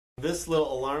This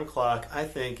little alarm clock, I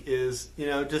think, is,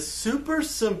 just super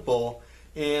simple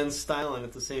and styling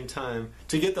at the same time.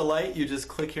 To get the light, you just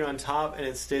click here on top and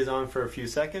it stays on for a few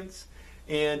seconds.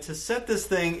 And to set this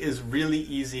thing is really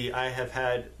easy. I have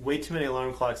had way too many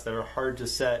alarm clocks that are hard to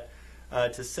set.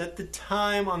 To set the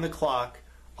time on the clock,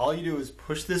 all you do is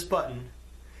push this button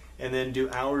and then do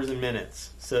hours and minutes.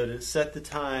 So to set the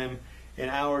time in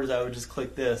hours, I would just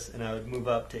click this and I would move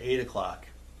up to 8 o'clock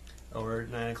or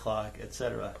 9 o'clock,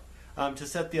 etc. To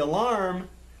set the alarm,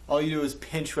 all you do is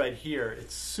pinch right here.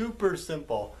 It's super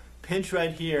simple. Pinch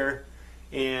right here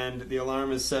and the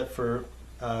alarm is set for,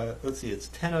 let's see, it's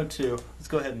 10:02. Let's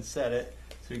go ahead and set it.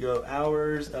 So we go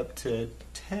hours up to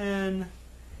 10,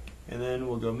 and then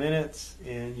we'll go minutes,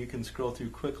 and you can scroll through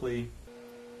quickly.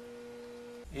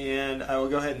 And I will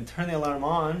go ahead and turn the alarm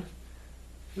on.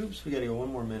 Oops, we gotta go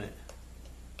one more minute.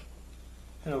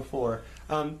 10:04.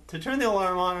 To turn the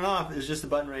alarm on and off is just a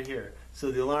button right here. So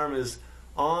the alarm is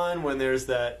on when there's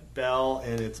that bell,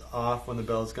 and it's off when the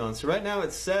bell's gone. So right now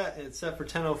it's set for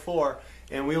 10:04,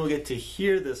 and we will get to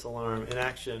hear this alarm in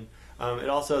action. It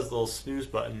also has a little snooze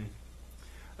button.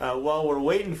 While we're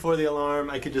waiting for the alarm,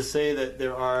 I could just say that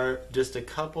there are just a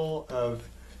couple of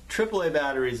AAA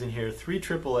batteries in here, 3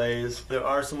 AAAs. There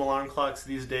are some alarm clocks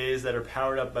these days that are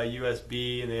powered up by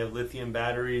USB, and they have lithium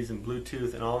batteries and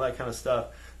Bluetooth and all that kind of stuff.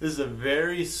 This is a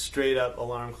very straight up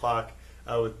alarm clock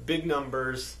with big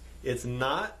numbers. It's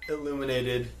not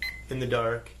illuminated in the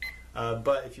dark,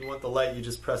 but if you want the light, you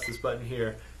just press this button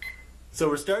here. So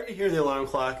we're starting to hear the alarm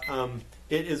clock.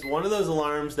 It is one of those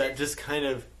alarms that just kind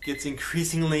of gets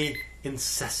increasingly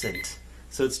incessant.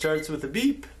 So it starts with a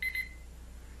beep,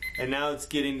 and now it's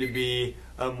getting to be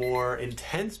a more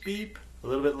intense beep, a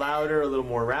little bit louder, a little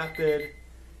more rapid,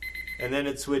 and then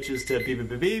it switches to beep, beep,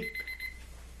 beep, beep.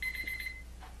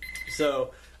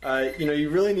 So, you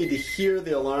really need to hear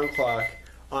the alarm clock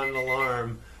on an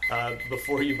alarm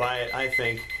before you buy it, I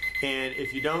think. And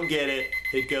if you don't get it,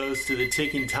 it goes to the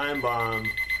ticking time bomb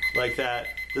like that.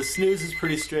 The snooze is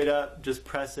pretty straight up. Just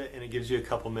press it and it gives you a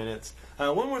couple minutes.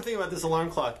 One more thing about this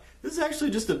alarm clock. This is actually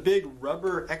just a big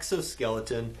rubber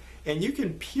exoskeleton, and you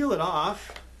can peel it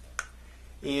off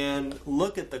and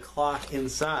look at the clock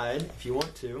inside if you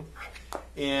want to.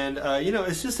 And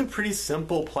it's just a pretty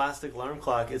simple plastic alarm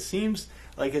clock. It seems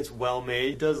like it's well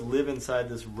made. It does live inside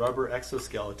this rubber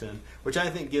exoskeleton, which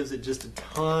I think gives it just a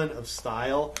ton of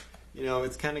style.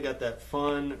 It's kind of got that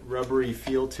fun rubbery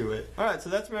feel to it. Alright, so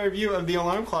that's my review of the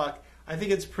alarm clock. I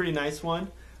think it's a pretty nice one.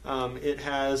 It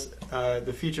has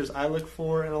the features I look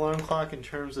for in an alarm clock in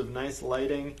terms of nice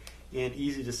lighting and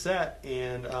easy to set,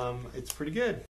 and it's pretty good.